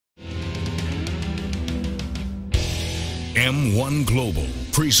M-1 Global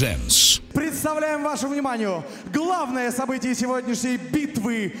presents. Представляем вашему вниманию главное событие сегодняшней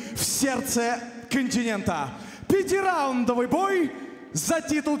битвы в сердце континента. Пятираундовый бой за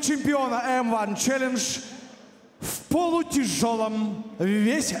титул чемпиона M-1 Challenge в полутяжелом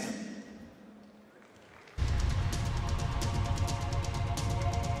весе.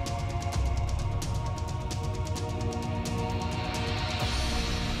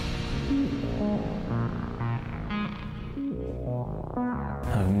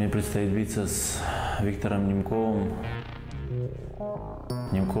 Мне предстоит биться с Виктором Немковым.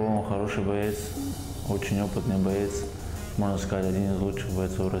 Немков хороший боец, очень опытный боец. Можно сказать, один из лучших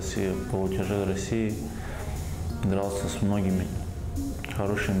бойцов России, полутяжелой России. Дрался с многими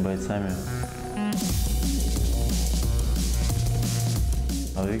хорошими бойцами.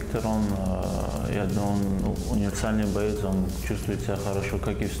 А Виктор, я думаю, он универсальный боец, он чувствует себя хорошо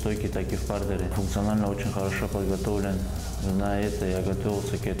как и в стойке, так и в партере. Функционально очень хорошо подготовлен. Зная это, я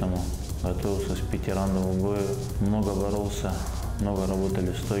готовился к этому. Готовился с 5-раундового боя. Много боролся, много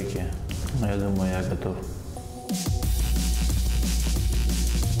работали в стойке. Но я думаю, я готов.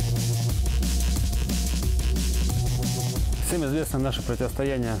 Всем известно наше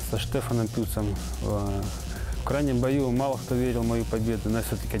противостояние со Штефаном Пюцем. В крайнем бою мало кто верил в мою победу, но я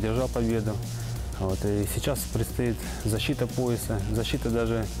все-таки одержал победу. И сейчас предстоит защита пояса. Защита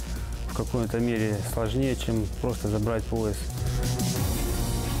даже в какой-то мере сложнее, чем просто забрать пояс.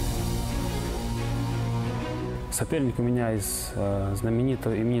 Соперник у меня из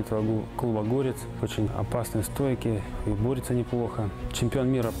знаменитого именитого клуба «Горец». Очень опасный, стойкий и борется неплохо. Чемпион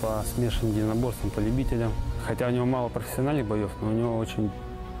мира по смешанным единоборствам, по любителям. Хотя у него мало профессиональных боев, но у него очень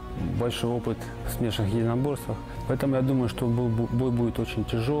большой опыт в смешанных единоборствах. Поэтому я думаю, что бой будет очень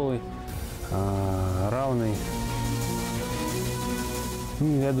тяжелый, равный.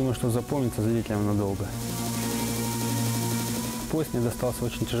 Я думаю, что запомнится зрителям надолго. Пояс мне достался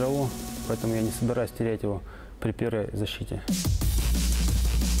очень тяжело, поэтому я не собираюсь терять его при первой защите.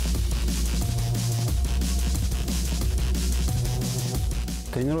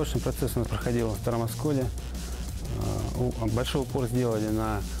 Тренировочный процесс у нас проходил в Старом Осколе. Большой упор сделали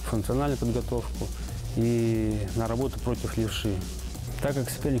на функциональную подготовку и на работу против левши. Так как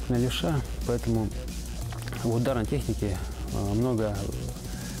соперник у меня левша, поэтому в ударной технике много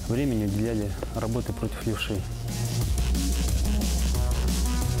времени уделяли работе против левши.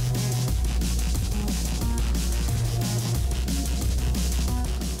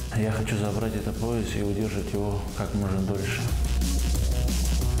 Я хочу забрать этот пояс и удержать его как можно дольше.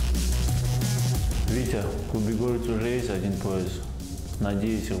 Витя, в клубе «Горец» уже есть один пояс.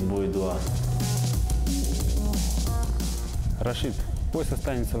 Надеюсь, их будет 2. Рашид, пояс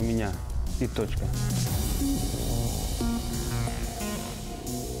останется у меня. И точка.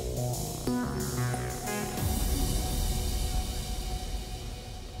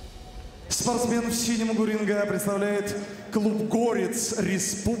 Спортсмен в синем углу ринга представляет клуб «Горец»,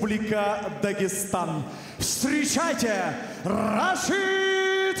 Республика Дагестан. Встречайте,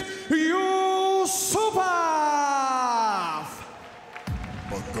 Рашид Юсупов!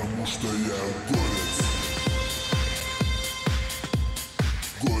 Потому что я горец.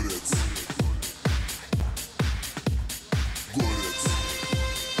 Горец. Горец.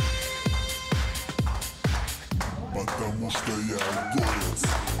 Потому что я горец.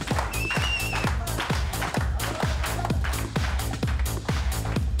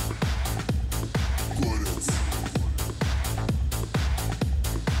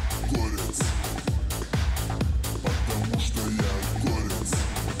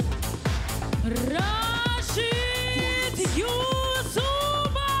 Рашид Юсупов!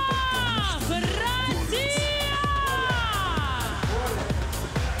 Россия!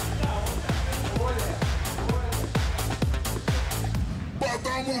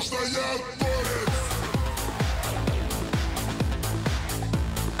 Потому что я горец!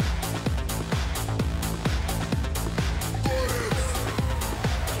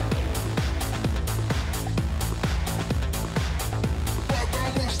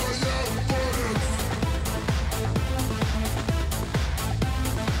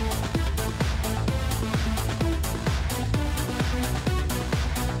 Потому что я горец!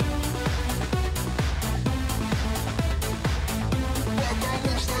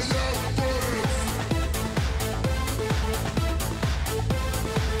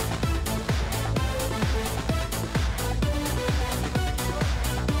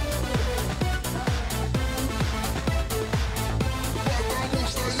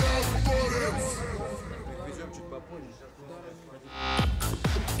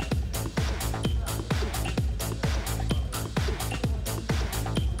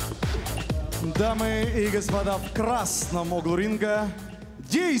 Дамы и господа, в красном углу ринга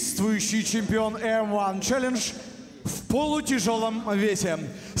действующий чемпион M-1 Challenge в полутяжелом весе.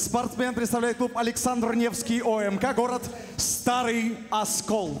 Спортсмен представляет клуб Александр Невский ОМК, город Старый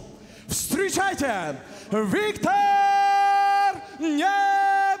Оскол. Встречайте, Виктор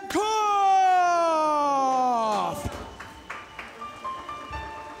Немков!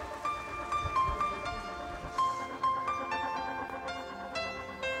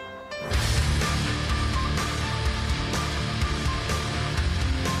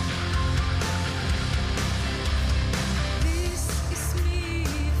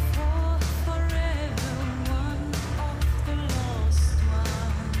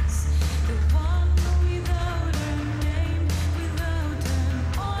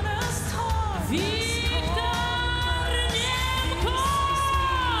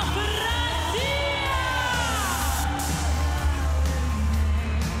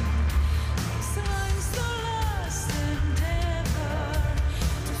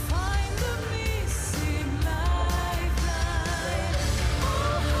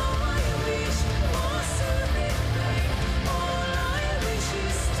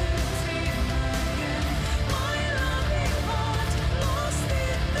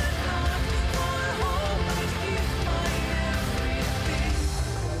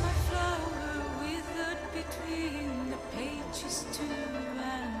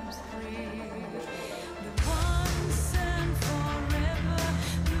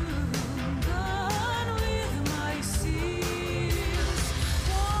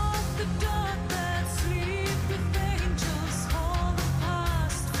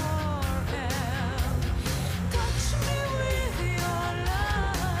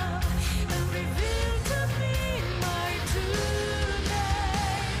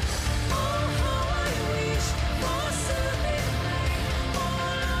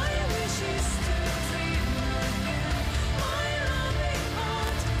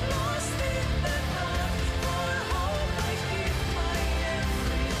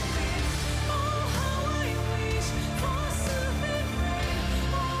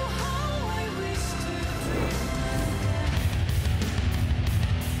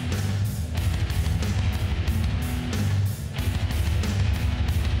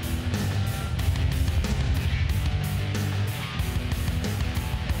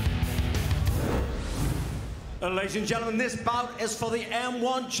 Ladies and gentlemen, this bout is for the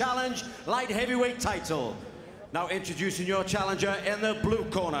M-1 Challenge Light Heavyweight title. Now introducing your challenger in the blue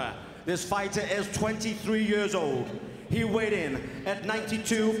corner. This fighter is 23 years old. He weighed in at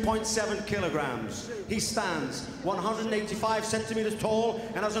 92.7 kilograms. He stands 185 centimeters tall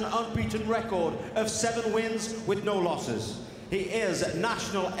and has an unbeaten record of 7 wins with no losses. He is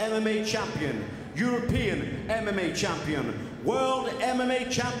national MMA champion, European MMA champion, world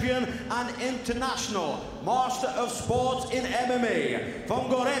MMA champion and international master of sports in MMA. From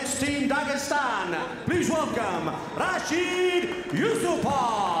Gorets Team Dagestan, please welcome Rashid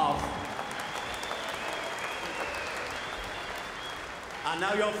Yusupov. And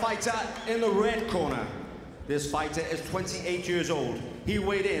now your fighter in the red corner. This fighter is 28 years old. He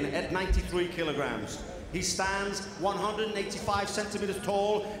weighed in at 93 kilograms. He stands 185 centimeters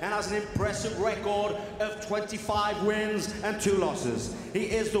tall and has an impressive record of 25 wins and 2 losses. He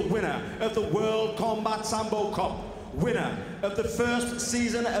is the winner of the World Combat Sambo Cup, winner of the first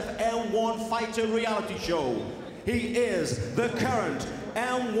season of M-1 Fighter reality show. He is the current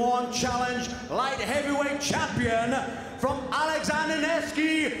M-1 Challenge Light Heavyweight Champion from Alexander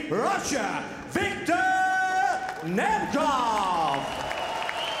Nevsky, Russia, Viktor Nemkov.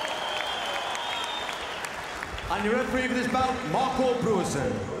 And your referee for this bout, Marco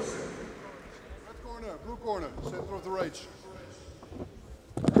Bruisen. Red corner, blue corner, center of the rage.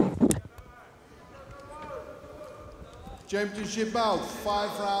 Championship bout,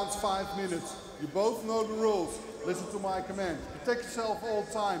 5 rounds, 5 minutes. You both know the rules. Listen to my command. Protect yourself all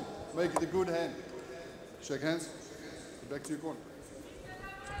the time. Make it a good hand. Shake hands. Get back to your corner.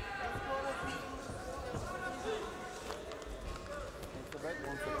 One to the back,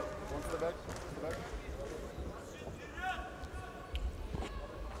 one to the back, one to the back, to the back.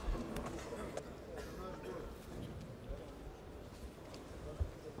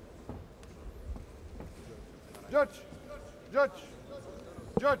 Judge, judge,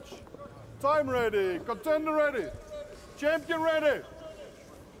 judge, time ready, contender ready, champion ready,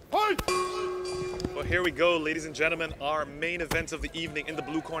 fight! Well, here we go, ladies and gentlemen, our main event of the evening. In the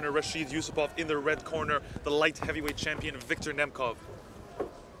blue corner, Rashid Yusupov. In the red corner, the light heavyweight champion, Viktor Nemkov.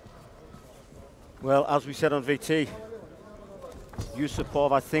 Well, as we said on VT,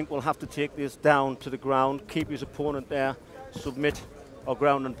 Yusupov, I think, will have to take this down to the ground, keep his opponent there, submit, or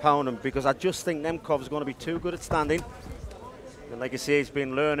ground and pound him, because I just think Nemkov is going to be too good at standing. And like I say, he's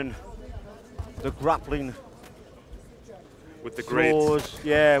been learning the grappling with the throws. greats.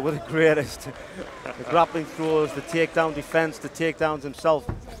 Yeah, with the greatest. The grappling throws, the takedown defense, the takedowns himself.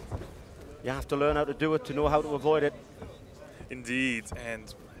 You have to learn how to do it to know how to avoid it. Indeed,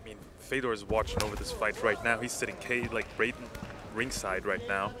 and I mean, Fedor is watching over this fight right now. He's sitting like right ringside right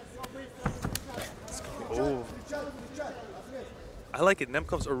now. Oh, I like it.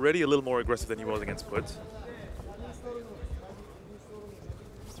 Nemkov's already a little more aggressive than he was against Put.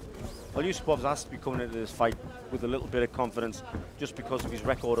 Well, Yusupov has to be coming into this fight with a little bit of confidence, just because of his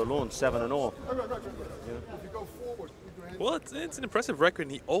record alone, 7-0. Well, it's an impressive record,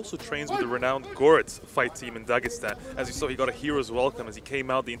 and he also trains with the renowned Goretz fight team in Dagestan. As you saw, he got a hero's welcome as he came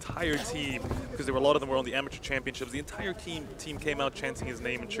out. The entire team, because there were a lot of them were on the amateur championships, the entire team came out chanting his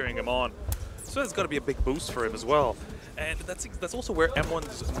name and cheering him on. So that's got to be a big boost for him as well. And that's also where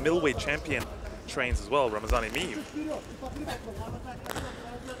M1's middleweight champion trains as well, Ramazan Emir.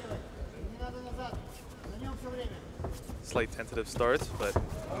 Slight tentative start, but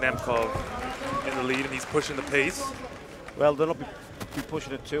Nemkov in the lead, and he's pushing the pace. Well, they'll not be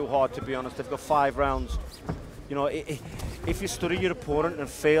pushing it too hard, to be honest. They've got 5 rounds. You know, if you study your opponent and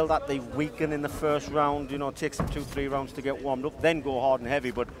feel that they weaken in the first round, you know, it takes them 2-3 rounds to get warmed up, then go hard and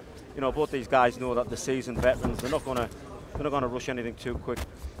heavy. But you know, both these guys know that the seasoned veterans, they're not gonna rush anything too quick.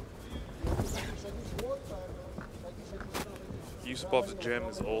 Yusupov's gym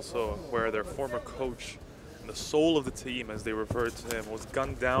is also where their former coach and the soul of the team, as they referred to him, was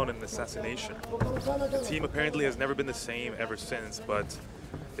gunned down in an assassination. The team apparently has never been the same ever since, but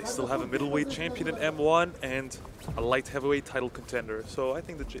they still have a middleweight champion in M1 and a light heavyweight title contender. So I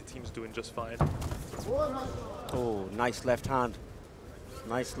think the team's doing just fine. Oh, nice left hand.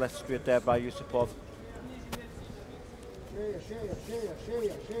 Nice left straight there by Yusupov.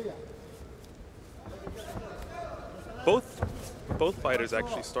 Both fighters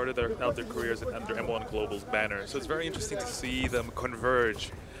actually started out their careers under M1 Global's banner, so it's very interesting to see them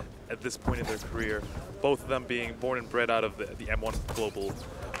converge at this point in their career, both of them being born and bred out of the M1 Global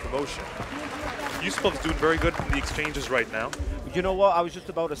promotion. Yusupov's doing very good in the exchanges right now. You know what, I was just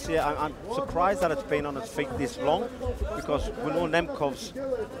about to say, I'm surprised that it's been on its feet this long, because we know Nemkov's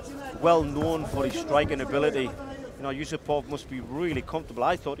well known for his striking ability. You know, Yusupov must be really comfortable.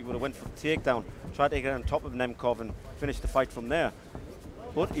 I thought he would have went for the takedown, tried to get on top of Nemkov and finish the fight from there.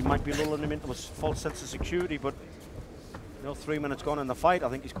 But he might be lulling him into a false sense of security, but you know, 3 minutes gone in the fight, I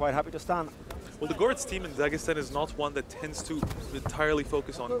think he's quite happy to stand. Well, the Goretz team in Dagestan is not one that tends to entirely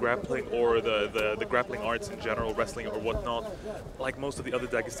focus on grappling or the grappling arts in general, wrestling or whatnot, like most of the other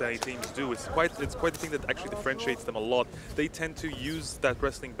Dagestani teams do. It's quite the thing that actually differentiates them a lot. They tend to use that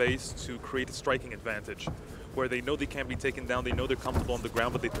wrestling base to create a striking advantage, where they know they can't be taken down, they know they're comfortable on the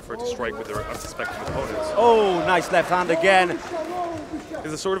ground, but they prefer to strike with their unsuspecting opponents. Oh, nice left hand again.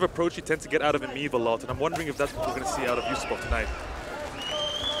 It's a sort of approach you tend to get out of Emiv a lot, and I'm wondering if that's what we're going to see out of Yusupov tonight.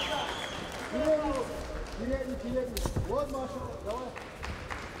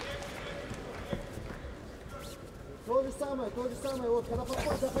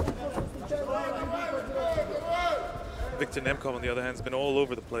 Viktor Nemkov, on the other hand, has been all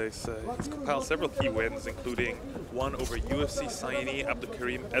over the place. He's compiled several key wins, including one over UFC signee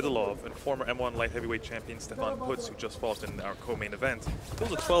Abdulkarim Edilov and former M1 light heavyweight champion Stefan Putz, who just fought in our co-main event. It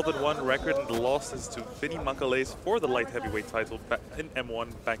was a 12-1 record, and the losses to Vinny Makales for the light heavyweight title in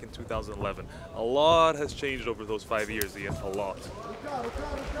M1 back in 2011. A lot has changed over those 5 years, Ian, a lot.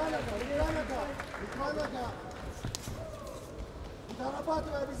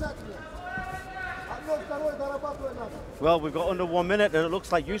 Well, we've got under 1 minute, and it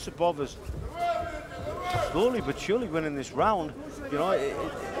looks like Yusupov is slowly but surely winning this round. You know,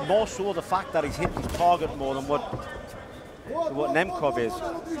 more so the fact that he's hit his target more than what Nemkov is.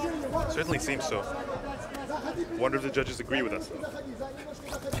 Certainly seems so. Wonder if the judges agree with us, though.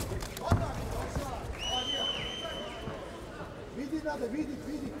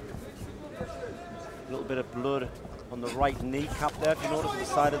 A little bit of blood on the right kneecap there, if you notice, the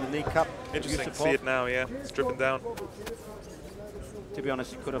side of the kneecap. Interesting to see it now, yeah. It's dripping down. To be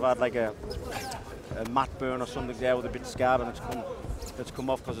honest, he could have had like a mat burn or something there with a bit scarred, and it's come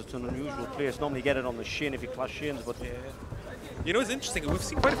off because it's an unusual place. Normally you get it on the shin if you clash shins, but... Yeah. You know, it's interesting. We've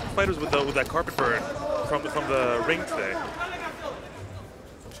seen quite a few fighters with that carpet burn from the ring today.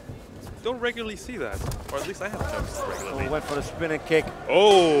 Don't regularly see that, or at least I haven't noticed regularly. Oh, went for a spinning kick.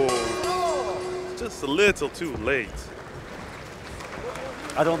 Oh! Just a little too late.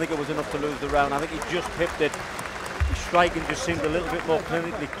 I don't think it was enough to lose the round. I think he just pipped it. His striking just seemed a little bit more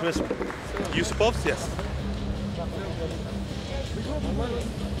clinically crisp. Yusupov's, yes.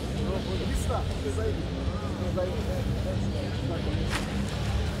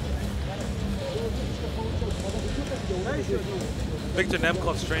 Viktor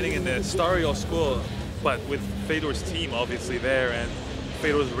Nemkov's training in the Stario school, but with Fedor's team obviously there, and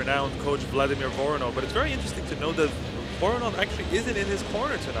Fedor's renowned coach Vladimir Voronov. But it's very interesting to know that Voronov actually isn't in his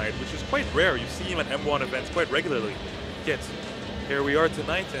corner tonight, which is quite rare. You see him at M-1 events quite regularly. Yet here we are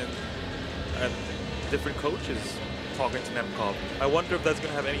tonight, and different coaches talking to Nemkov. I wonder if that's going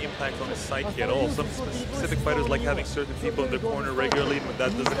to have any impact on his psyche at all. Some specific fighters like having certain people in their corner regularly, and when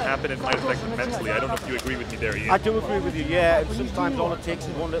that doesn't happen, it might affect them mentally. I don't know if you agree with me there, Ian. I do agree with you, yeah. And sometimes all it takes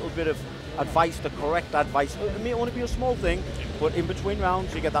is one little bit of advice, the correct advice. It may only be a small thing, but in between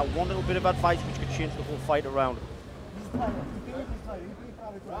rounds, you get that one little bit of advice which could change the whole fight around.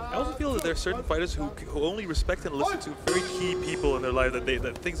 I also feel that there are certain fighters who only respect and listen to very key people in their life,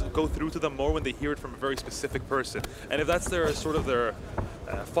 that things go through to them more when they hear it from a very specific person. And if that's their sort of their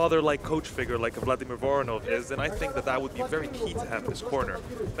father-like coach figure like Vladimir Voronov is, then I think that that would be very key to have in his corner.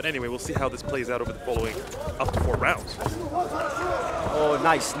 But anyway, we'll see how this plays out over the following up to 4 rounds. Oh,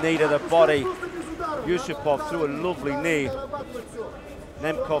 nice knee to the body. Yusupov threw a lovely knee.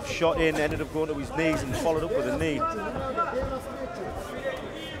 Nemkov shot in, ended up going to his knees and followed up with a knee.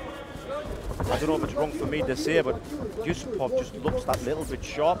 I don't know if it's wrong for me to say, but Yusupov just looks that little bit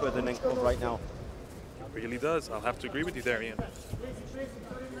sharper than Nemkov right now. It really does. I'll have to agree with you there, Ian.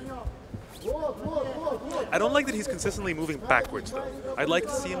 I don't like that he's consistently moving backwards, though. I'd like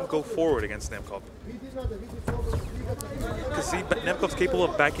to see him go forward against Nemkov. Because see, Nemkov's capable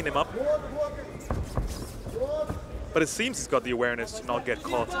of backing him up. But it seems he's got the awareness to not get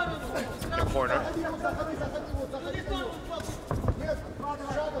caught in the corner.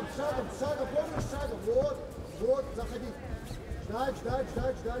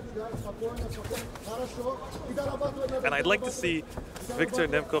 And I'd like to see Viktor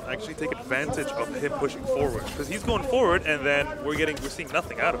Nemkov actually take advantage of him pushing forward, because he's going forward, and then we're seeing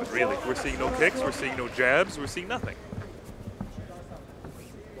nothing out of it, really. We're seeing no kicks, we're seeing no jabs, we're seeing nothing.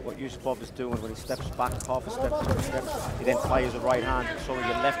 What Yusupov is doing when he steps back half a step, 2 steps, he then fires a right hand, sorry,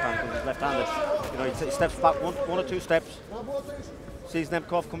 your left hand, because he's left-handed. You know, he steps back one or 2 steps, sees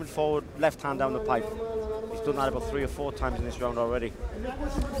Nemkov coming forward, left hand down the pipe. He's done that about 3 or 4 times in this round already. Do you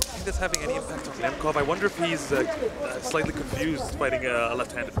think that's having any impact on Nemkov? I wonder if he's slightly confused fighting a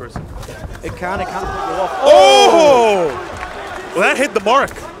left-handed person. It can put you off. Oh! Well, that hit the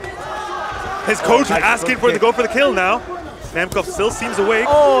mark. His coach is asking for the go for the kill now. Nemkov still seems awake.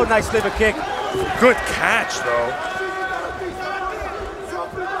 Oh, nice liver kick. Good catch, though.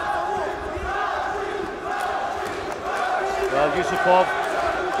 Well, Yusupov,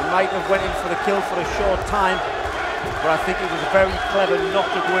 he might have went in for the kill for a short time, but I think it was very clever not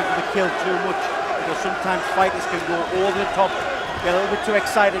to go in for the kill too much, because sometimes fighters can go over the top, get a little bit too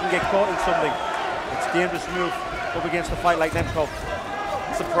excited and get caught in something. It's a dangerous move up against a fight like Nemkov.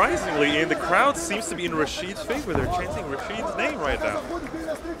 Surprisingly, the crowd seems to be in Rashid's favor. They're chanting Rashid's name right now.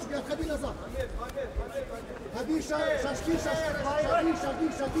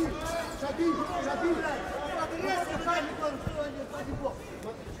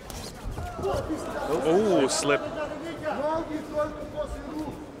 Oh, slip.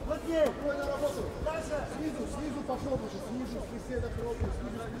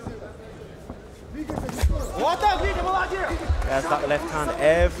 There's that left hand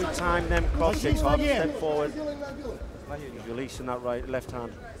every time Nemkov takes half a step forward. He's releasing that left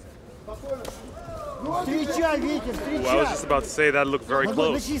hand. Ooh, I was just about to say that looked very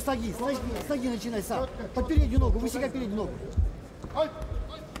close.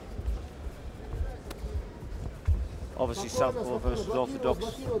 Obviously, southpaw versus orthodox.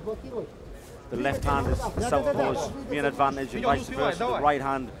 The left hand is southpaw's main advantage, and vice versa. The right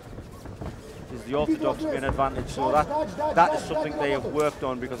hand is the orthodox main advantage. So that is something they have worked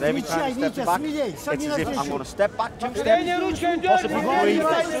on, because every time he steps back, it's as if I'm going to step back 2 steps, possibly 3.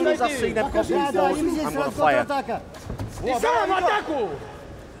 As soon as I see them coming forward, I'm going to fire.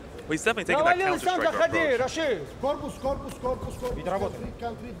 Well, he's definitely taking that counter-striker approach.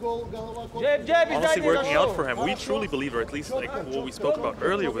 Honestly working out for him. We truly believe, or at least like what we spoke about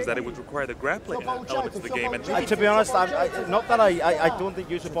earlier, was that it would require the grappling element of the game. And to be honest, not that I don't think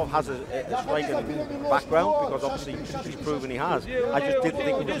Yusupov has a striking background, because obviously he's proven he has. I just didn't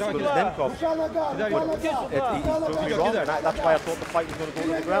think he was as good as Nemkov. But he's proven me wrong, and that's why I thought the fight was going to go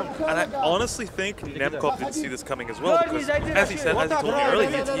to the ground. And I honestly think Nemkov didn't see this coming as well, because as he told me earlier,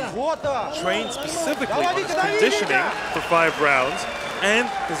 he trained specifically on his conditioning for 5 rounds and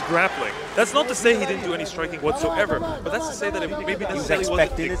his grappling. That's not to say he didn't do any striking whatsoever, but that's to say that it maybe he was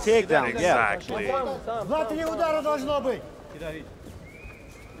expecting a takedown. Exactly.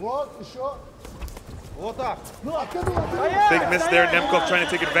 Big miss there, Nemkov trying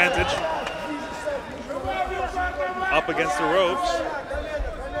to take advantage. Up against the ropes.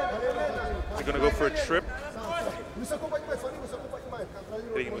 They're going to go for a trip.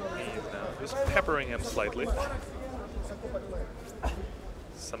 Hitting him with knees now. Just peppering him slightly.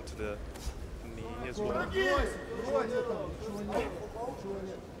 Some to the knee as well.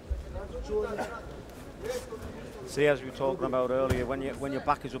 See, as we were talking about earlier, when your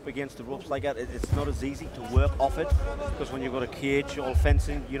back is up against the ropes like that, it's not as easy to work off it, because when you've got a cage or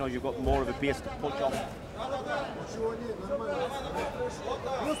fencing, you know, you've got more of a base to punch off.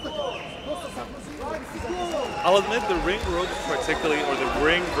 I'll admit the ring ropes particularly, or the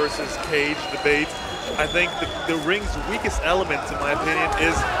ring versus cage debate, I think the ring's weakest element, in my opinion,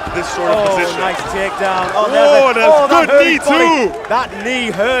 is this sort of position. Nice takedown. That's good knee too! That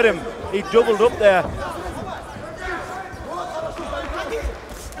knee hurt him. He doubled up there.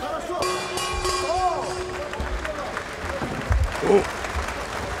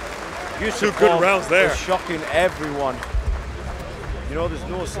 Two good rounds there. Shocking everyone. You know, there's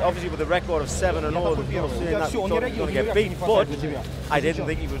no, obviously with a record of 7-0, there's no saying that he's going to get beat, but I didn't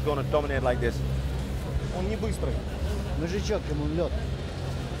think he was going to dominate like this.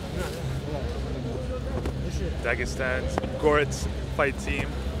 Dagestan's Goretz fight team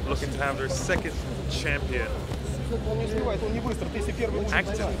looking to have their second champion.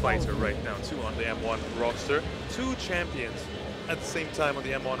 Active fighter right now, too, on the M1 roster. 2 champions at the same time on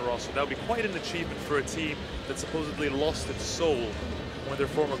the M1 roster. That would be quite an achievement for a team that supposedly lost its soul when their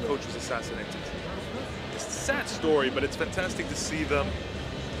former coach was assassinated. It's a sad story, but it's fantastic to see them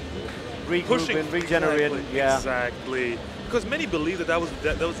pushing, regenerating. Yeah, exactly. Because many believe that that was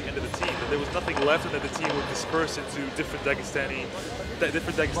the end of the team, that there was nothing left, and that the team would disperse into different Dagestani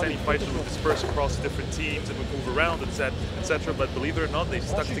fighters would disperse across different teams and would move around, etc. But believe it or not, they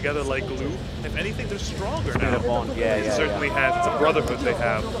stuck together like glue. If anything, they're stronger now. It certainly has. It's a brotherhood they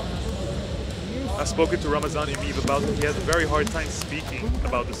have. I've spoken to Ramazan Imiv about it. He has a very hard time speaking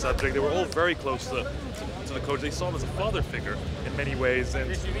about the subject. They were all very close to the coach. They saw him as a father figure in many ways,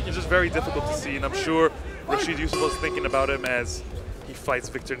 and it's just very difficult to see. And I'm sure Rashid Yusupov is thinking about him as he fights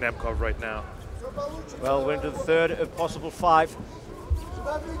Viktor Nemkov right now. Well, we're into the third of possible 5.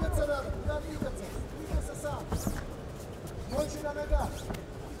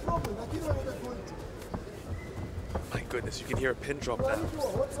 My goodness, you can hear a pin drop now.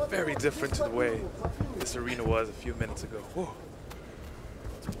 Very different to the way this arena was a few minutes ago. Whoa.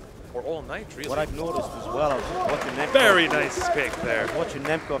 Or all night, really. What I've noticed as well, I was watching Nemkov. Very nice kick there. Watching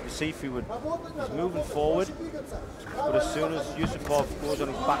Nemkov, you see if he was moving forward, but as soon as Yusupov goes on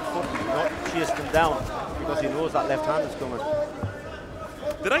his back foot, he's not chased him down because he knows that left hand is coming.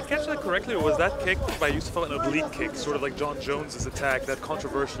 Did I catch that correctly, or was that kick by Yusupov an oblique kick, sort of like John Jones's attack, that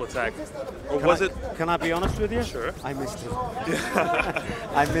controversial attack? Or was it? Can I be honest with you? Sure. I missed it.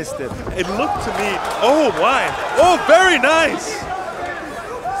 I missed it. It looked to me, oh my, oh very nice!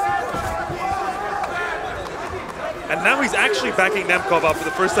 And now he's actually backing Nemkov up for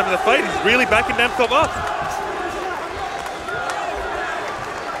the first time in the fight. He's really backing Nemkov up.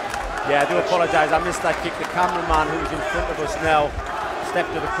 Yeah, I do apologize. I missed that kick. The cameraman who's in front of us now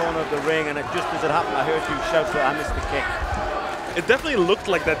stepped to the corner of the ring, and just as it happened, I heard you shout, I missed the kick. It definitely looked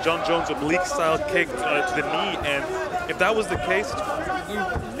like that John Jones oblique style kick to the knee, and if that was the case,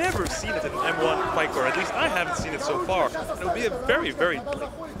 we've never seen it in an M1 fight, or at least I haven't seen it so far. It would be a very, very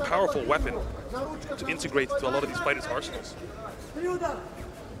powerful weapon to integrate into a lot of these fighters' arsenals.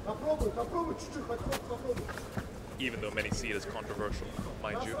 Even though many see it as controversial,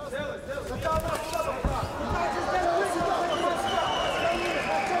 mind you.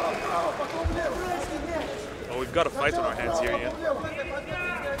 Oh, we've got a fight on our hands here, Ian.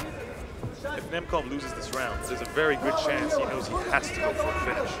 If Nemkov loses this round, there's a very good chance he knows he has to go for a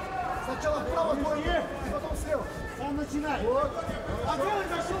finish.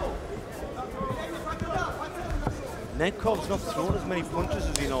 Nemkov's not thrown as many punches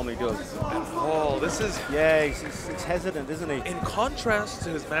as he normally does. Oh, this is... Yeah, he's hesitant, isn't he? In contrast to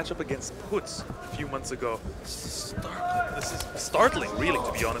his matchup against Putz a few months ago, this is startling, really,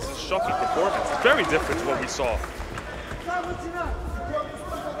 to be honest. It's a shocking performance. It's very different to what we saw.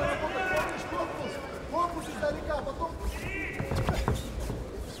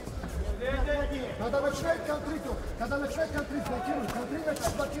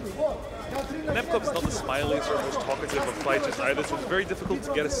 Nemkov's not the smiliest or most talkative of fighters either, so it's very difficult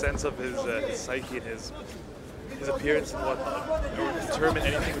to get a sense of his psyche and his his appearance and whatnot, or determine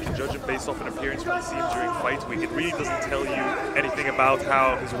anything we can judge him based off an appearance when you see him during fight week. It really doesn't tell you anything about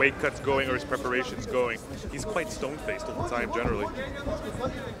how his weight cut's going or his preparation's going. He's quite stone-faced all the time, generally.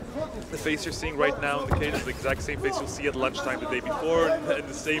 The face you're seeing right now in the cage is the exact same face you'll see at lunchtime the day before, and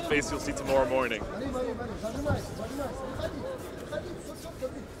the same face you'll see tomorrow morning.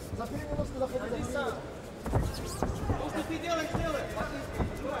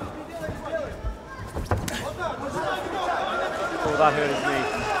 Oh, that hurt his knee.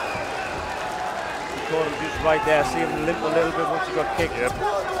 He caught him just right there. See him limp a little bit once he got kicked. Yep.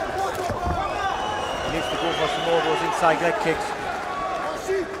 He needs to go for some more of those inside leg kicks.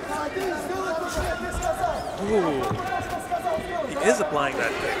 Ooh. He is applying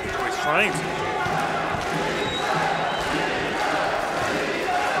that kick, or he's trying to.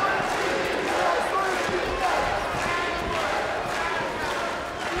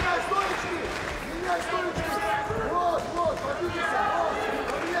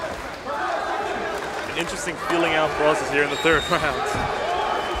 Interesting feeling out process here in the third round.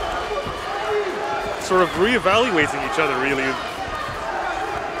 Sort of reevaluating each other, really.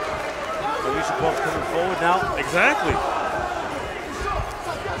 Yusupov coming forward now. Exactly.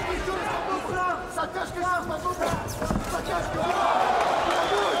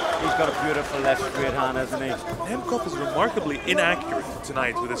 He's got a beautiful left straight hand, hasn't he? Nemkov is remarkably inaccurate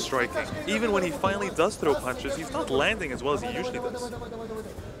tonight with his striking. Even when he finally does throw punches, he's not landing as well as he usually does.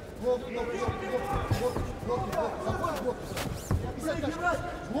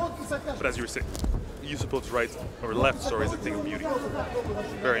 But as you were saying, Yusupov's right, or left, sorry, is a thing of beauty.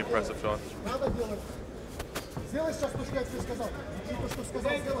 Very impressive shot.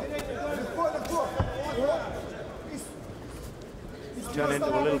 Turn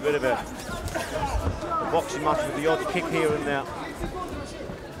into a little bit of a boxing match with the odd kick here and there.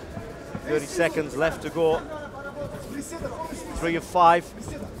 30 seconds left to go. 3 of 5.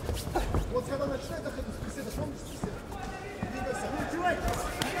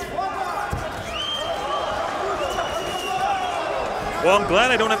 Well, I'm glad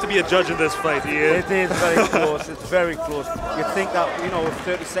I don't have to be a judge in this fight. It is very close. It's very close. You'd think that, you know, with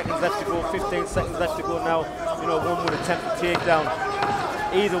 30 seconds left to go, 15 seconds left to go now, you know, one would attempt to take down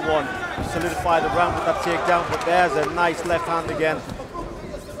either one, solidify the round with that takedown. But there's a nice left hand again.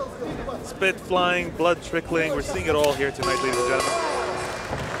 Spit flying, blood trickling. We're seeing it all here tonight, ladies and gentlemen.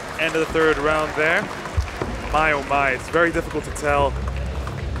 End of the third round there. My oh my, it's very difficult to tell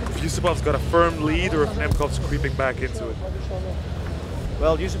if Yusupov's got a firm lead or if Nemkov's creeping back into it.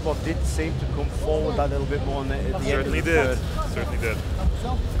 Well, Yusupov did seem to come forward a little bit more at the end of the third. Certainly did.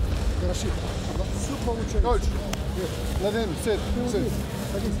 Coach, let him sit.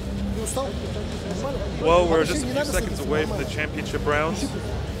 Well, we're just a few seconds away from the championship rounds.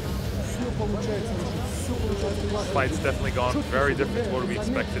 Fight's definitely gone very different to what we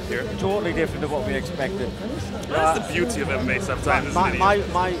expected here. Totally different to what we expected. That's the beauty of MMA sometimes, isn't it?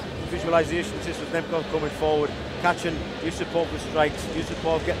 My visualization is with Nemkov coming forward, catching Yusupov with strikes,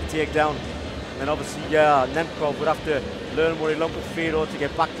 Yusupov get the takedown. And obviously, Nemkov would have to learn what he learned with Fedor to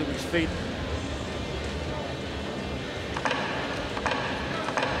get back to his feet.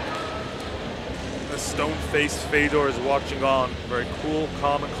 The stone-faced Fedor is watching on, very cool,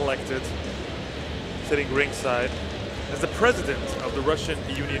 calm and collected, sitting ringside. As the president of the Russian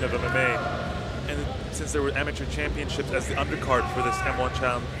Union of MMA, and since there were amateur championships as the undercard for this M-1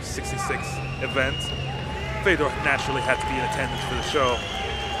 Challenge 66 event, Fedor naturally had to be in attendance for the show.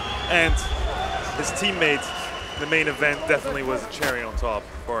 And his teammate, the main event, definitely was a cherry on top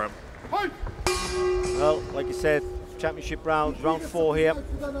for him. Well, like you said, championship rounds, round 4 here.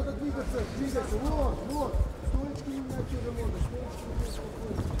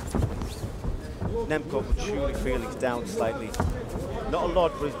 Nemkov would surely feel he's down slightly. Not a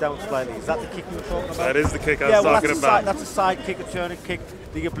lot, but he's down slightly. Is that the kick you were talking about? That is the kick I was talking about. That's a side kick, a turning kick.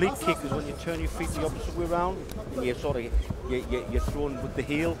 The oblique kick is when you turn your feet the opposite way around and you're sort of you're thrown with the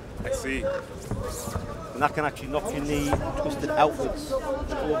heel. I see. And that can actually knock your knee twisted outwards and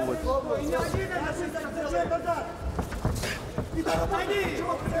overwards.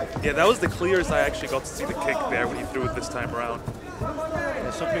 Yeah, that was the clearest I actually got to see the kick there when he threw it this time around.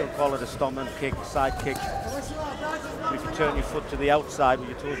 Yeah, some people call it a stomping kick, side kick. If you turn your foot to the outside, with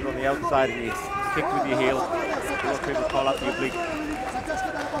your toes are on the outside and you kick with your heel, most people call that the oblique.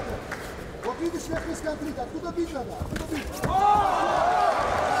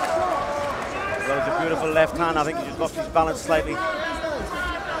 Well, it's a beautiful left hand. I think he just lost his balance slightly.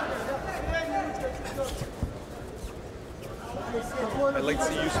 I'd like to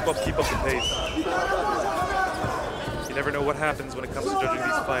see Yusupov keep up the pace. You never know what happens when it comes to judging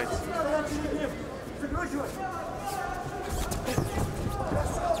these fights.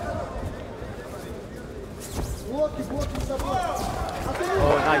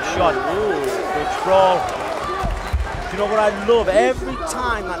 Oh, nice shot. Ooh, good sprawl. Do you know what I love? Every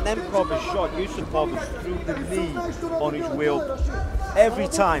time that Nemkov is shot, Yusupov is through the knee on his way up. Every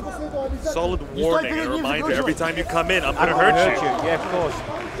time. Solid warning and a reminder, every time you come in, I'm going to hurt you. Yeah, of course.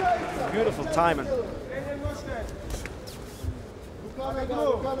 Beautiful timing.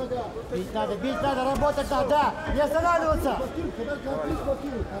 Бить надо, работать надо, не останавливаться.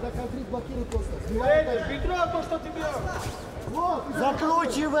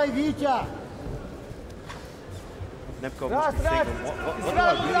 Закручивай, Витя. Nemkov must be thinking, what do I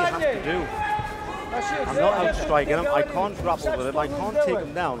really have to do? I'm not outstriking him, I can't grapple with him, I can't take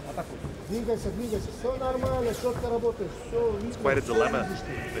him down. It's quite a dilemma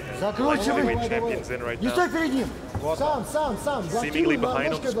the light heavyweight champion's in right now. Seemingly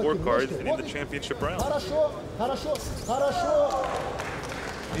behind on the scorecard and in the championship round.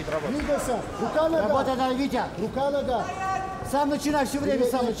 Работай, да, Витя. Сам начинай, все время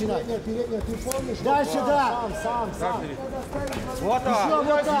сам начинай. Дальше, да. Вот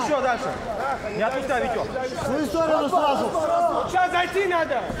так, еще дальше. Не отпускай, Витек. В свою сторону сразу. Сейчас зайти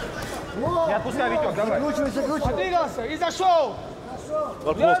надо. Не отпускай, Витек, давай. Закручивай. Двигался и зашел.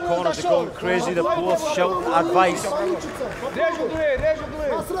 Well, both corners are going crazy, they're both shouting advice.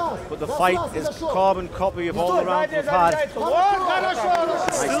 But the fight is carbon copy of all the rounds we've had.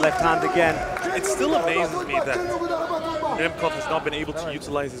 Nice left hand again. It still amazes me that Nemkov has not been able to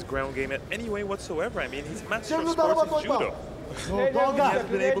utilize his ground game in any way whatsoever. I mean, he's a master of sports in judo. He hasn't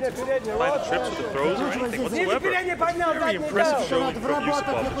been able to find the trips or the throws or anything whatsoever. Very impressive showing from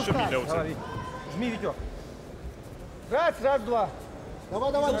Yusupov, it should be noted. He's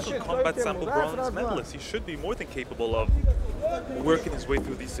also a combat sample bronze medalist. He should be more than capable of working his way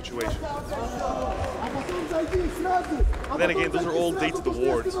through these situations. And then again, those are all dated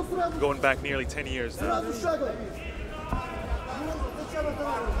awards, going back nearly 10 years now. Much has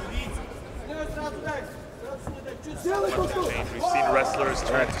changed. We've seen wrestlers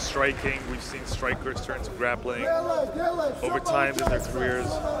turn to striking, we've seen strikers turn to grappling over time in their careers.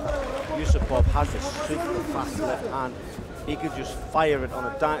 Yusupov has a super fast left hand. He could just fire it on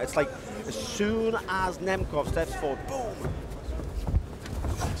a dime. It's like as soon as Nemkov steps forward, boom.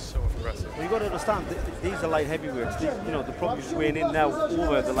 So impressive. Well, you've got to understand, these are light heavyweights. You know, they're probably weighing in now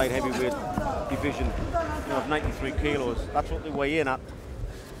over the light heavyweight division, you know, of 93 kilos. That's what they weigh in at.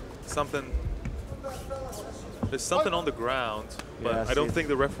 There's something on the ground, but yeah, I don't think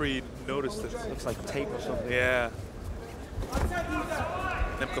the referee noticed it. Looks like tape or something. Yeah.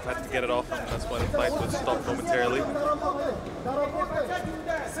 Nemkov had to get it off him, that's why the fight was stopped momentarily.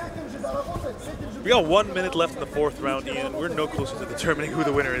 We got 1 minute left in the fourth round, Ian. We're no closer to determining who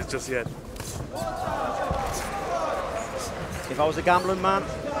the winner is just yet. If I was a gambling man,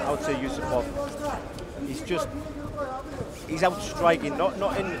 I would say Yusupov. He's out striking, not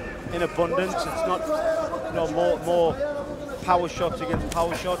in abundance. It's not, you know, more power shots against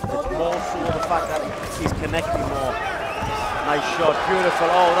power shots. It's more so the fact that he's connecting more. Nice shot, beautiful.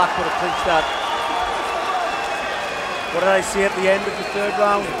 Oh, that could have clinched that. What did I say at the end of the third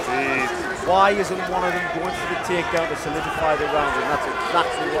round? Indeed. Why isn't one of them going for the takedown to solidify the round? And that's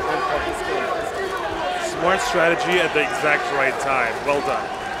exactly what Nemkov is doing. Smart strategy at the exact right time. Well done.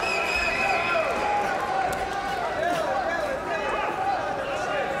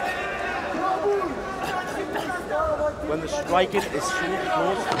 When the striking is so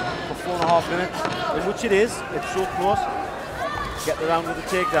close for 4.5 minutes, in which it is, it's so close, get the round with the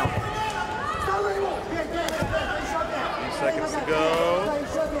takedown. 3 seconds to go.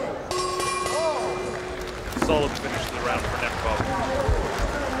 Solid finish to the round for Nemkov.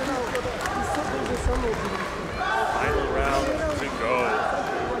 Final round to go.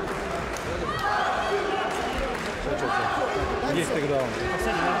 Есть takedown.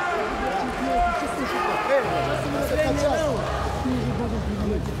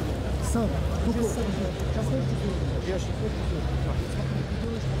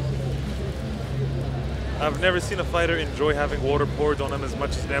 I've never seen a fighter enjoy having water poured on him as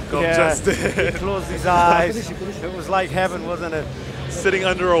much as Nemkov just He did. closed his eyes. It was like heaven, wasn't it? Sitting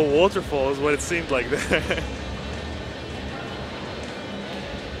under a waterfall is what it seemed like there.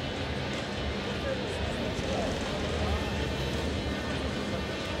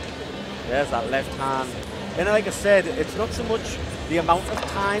 There's that left hand. And like I said, it's not so much the amount of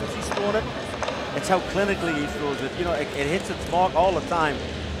times he's thrown it, it's how clinically he throws it. You know, it hits its mark all the time.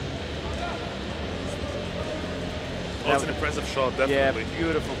 That's an impressive shot, definitely. Yeah,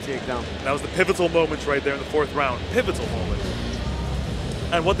 beautiful takedown. That was the pivotal moment right there in the fourth round. Pivotal moment.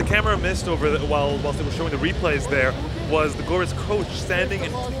 And what the camera missed whilst they were showing the replays there was the Goretz coach standing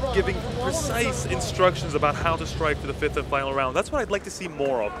and giving precise instructions about how to strike for the 5th and final round. That's what I'd like to see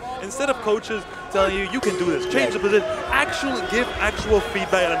more of. Instead of coaches telling you, you can do this, change the position, give actual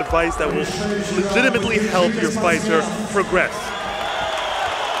feedback and advice that will legitimately help your fighter progress.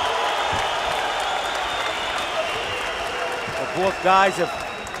 Both guys have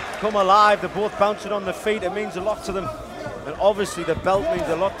come alive, they're both bouncing on their feet, it means a lot to them. And obviously the belt means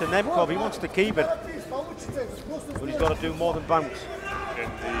a lot to Nemkov, he wants to keep it. But he's got to do more than bounce.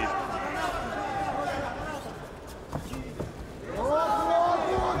 Indeed.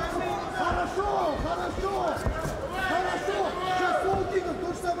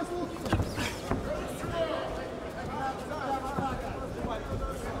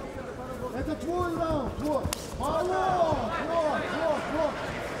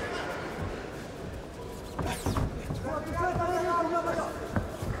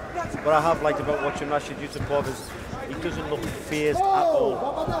 What I have liked about watching Rashid Yusupov is he doesn't look fazed at all.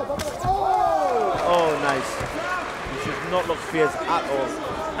 Oh, nice. He does not look fazed at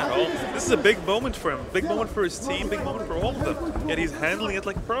all. This is a big moment for him, big moment for his team, big moment for all of them. Yet he's handling it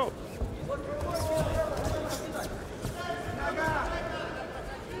like a pro.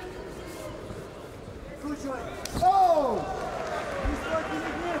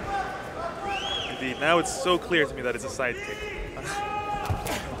 Indeed, now it's so clear to me that it's a side kick.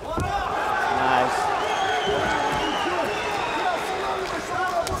 Nice.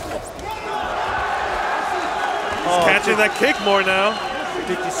 He's catching that kick more now.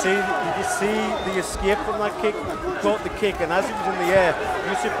 Did you see the escape from that kick? He caught the kick, and as he was in the air,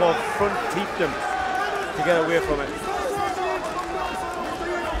 Yusupov front teeped him to get away from it.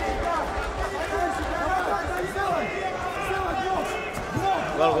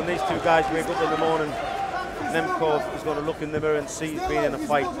 Well, when these two guys wake up in the morning, Nemkov is going to look in the mirror and see he's been in a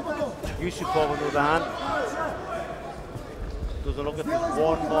fight. Yusupov, on the other hand, doesn't look at this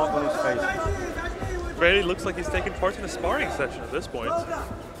one mark on his face. Really looks like he's taking part in a sparring session at this point.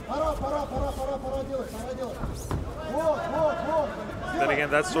 Then again,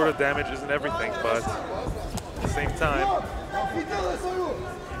 that sort of damage isn't everything, but at the same time.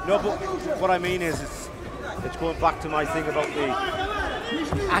 No, but what I mean is, it's going back to my thing about the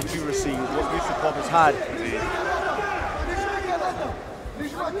accuracy, what Yusupov has had.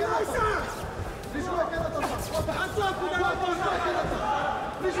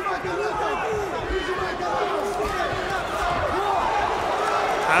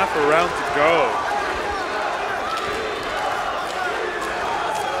 Half a round to go.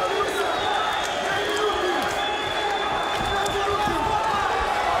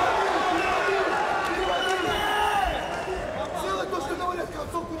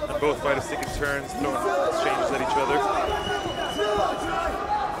 And both fighters taking turns, throwing exchanges at each other.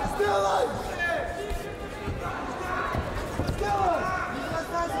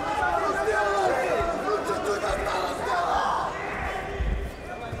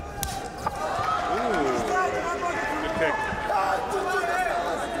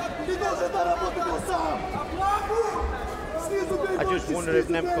 I just wonder if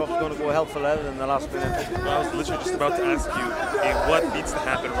Nemkov's going to go hell for leather in the last minute. I was literally just about to ask you what needs to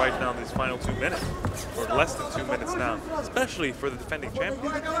happen right now in these final 2 minutes, or less than 2 minutes now, especially for the defending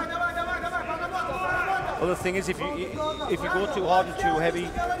champion. Well, the thing is, if you go too hard and too heavy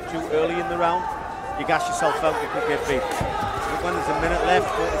too early in the round, you gas yourself out, you could get beat. But when there's a minute left,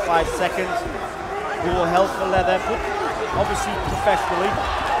 45 seconds, go hell for leather, but obviously professionally.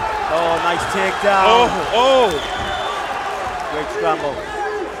 Oh, nice takedown. Oh! Great scramble.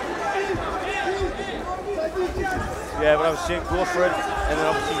 Yeah, but I was saying go for it, and then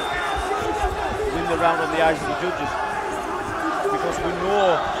obviously win the round on the eyes of the judges. Because we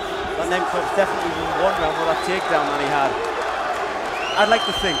know that Nemkov's definitely won one round with that takedown that he had. I'd like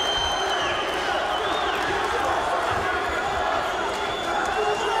to think.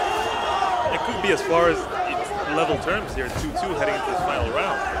 It could be as far as level terms here, 2-2 heading into this final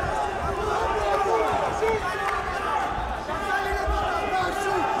round.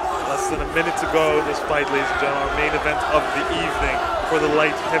 Less than a minute to go in this fight, ladies and gentlemen, our main event of the evening for the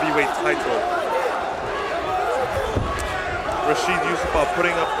light heavyweight title. Rashid Yusupov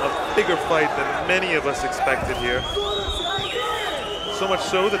putting up a bigger fight than many of us expected here. So much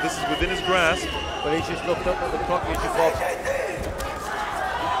so that this is within his grasp. But he's just looked up at the clock, Yusupov.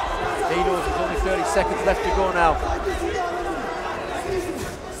 He knows there's only 30 seconds left to go now.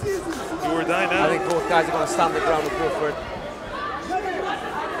 Do or die now. I think both guys are going to stand the ground and go for it.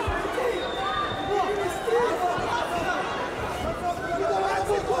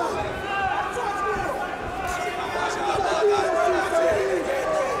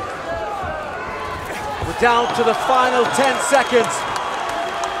 down to the final 10 seconds.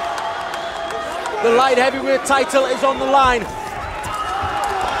 The light heavyweight title is on the line.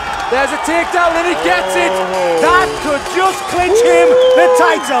 There's a takedown and he gets it. That could just clinch him the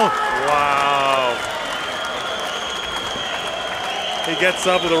title. Wow. He gets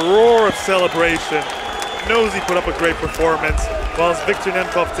up with a roar of celebration. Knows he put up a great performance, whilst Viktor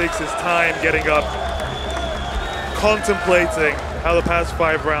Nemkov takes his time getting up, contemplating how the past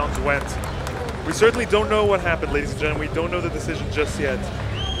 5 rounds went. We certainly don't know what happened, ladies and gentlemen. We don't know the decision just yet.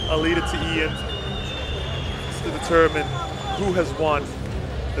 I'll leave it to Ian to determine who has won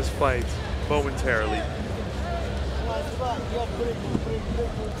this fight momentarily.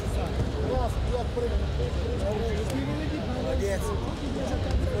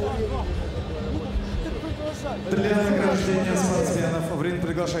 Для награждения спортсменов в ринг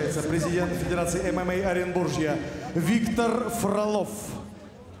приглашается президент Федерации ММА Оренбуржья Виктор Фролов,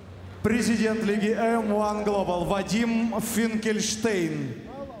 президент лиги M-1 Global Вадим Финкельштейн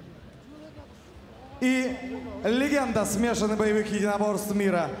и легенда смешанных боевых единоборств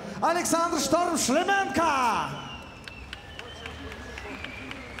мира Александр «Шторм» Шлеменко.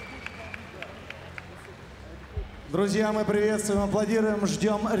 Друзья, мы приветствуем, аплодируем,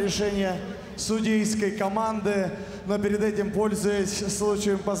 ждем решения судейской команды. Но перед этим, пользуясь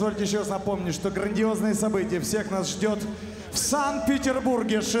случаем, позвольте еще раз напомнить, что грандиозное событие всех нас ждет в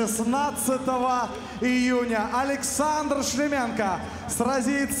Санкт-Петербурге 16 июня. Александр Шлеменко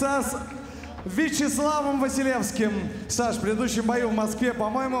сразится с Вячеславом Василевским. Саш, в предыдущем бою в Москве,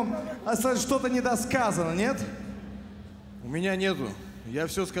 по-моему, что-то недосказано, нет? У меня нету. Я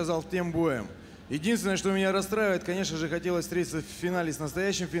все сказал тем боем. Единственное, что меня расстраивает, конечно же, хотелось встретиться в финале с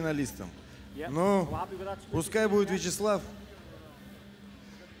настоящим финалистом. Но пускай будет Вячеслав.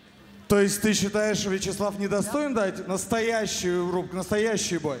 То есть ты считаешь, Вячеслав недостоин дать настоящую рубку,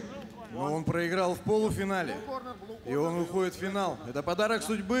 настоящий бой? Но он проиграл в полуфинале, и он уходит в финал. Это подарок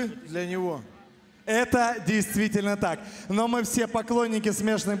судьбы для него. Это действительно так. Но мы все поклонники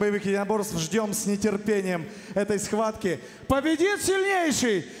смешанных боевых единоборств ждем с нетерпением этой схватки. Победит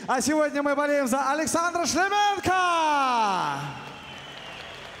сильнейший! А сегодня мы болеем за Александра Шлеменко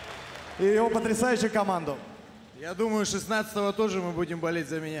и его потрясающую команду. Я думаю, 16-го тоже мы будем болеть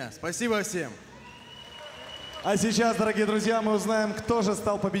за меня. Спасибо всем. А сейчас, дорогие друзья, мы узнаем, кто же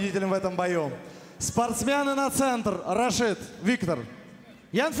стал победителем в этом бою. Спортсмены на центр. Рашид, Виктор,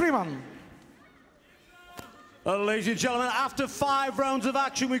 Ян Фриман. Ladies and gentlemen, after 5 rounds of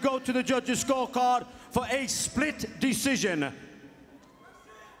action, we go to the judges' scorecard for a split decision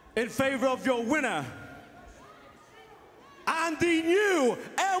in favor of your winner and the new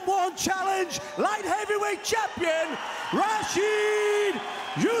M-1 Challenge Light Heavyweight Champion, Rashid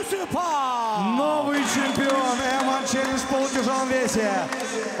Yusupov. Новый чемпион M-1 Challenge в полутяжелом весе.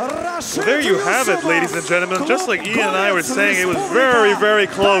 Well, there you have it, ladies and gentlemen. Just like Ian and I were saying, it was very, very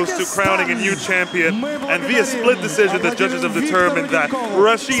close to crowning a new champion. And via split decision, the judges have determined that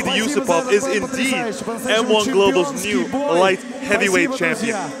Rashid Yusupov is indeed M1 Global's new light heavyweight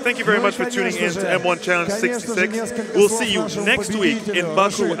champion. Thank you very much for tuning in to M1 Challenge 66. We'll see you next week in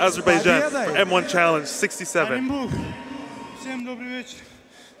Baku, Azerbaijan for M1 Challenge 67. Всем добрый вечер.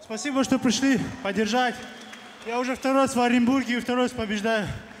 Спасибо, что пришли поддержать. Я уже второй раз в Оренбурге и второй раз побеждаю.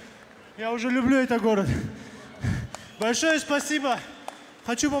 Я уже люблю этот город. Большое спасибо.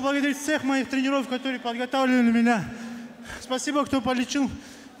 Хочу поблагодарить всех моих тренеров, которые подготавливали меня. Спасибо, кто полечил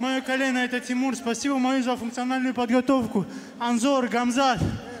мое колено, это Тимур. Спасибо мою за функциональную подготовку. Анзор, Гамзат,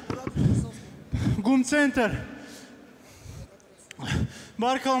 Гум-центр,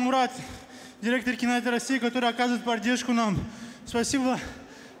 Баркал Мурат, директор кинотеатра России, который оказывает поддержку нам. Спасибо.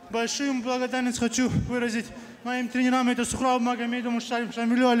 Большую благодарность хочу выразить моим тренерам. Это Сухрабу Магомеду,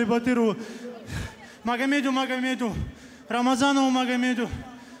 Шамилю Алибатырову, Магомеду, Рамазанову Магомеду.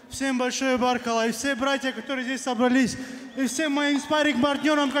 Всем большое Баркала. И все братья, которые здесь собрались. И всем моим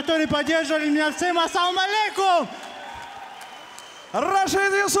спарринг-партнерам, которые поддерживали меня. Всем ассаламу алейкум!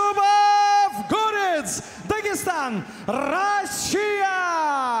 Рашид Юсупов, Горец, Дагестан, Россия!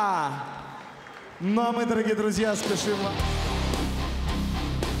 Ну а мы, дорогие друзья, спешим вам.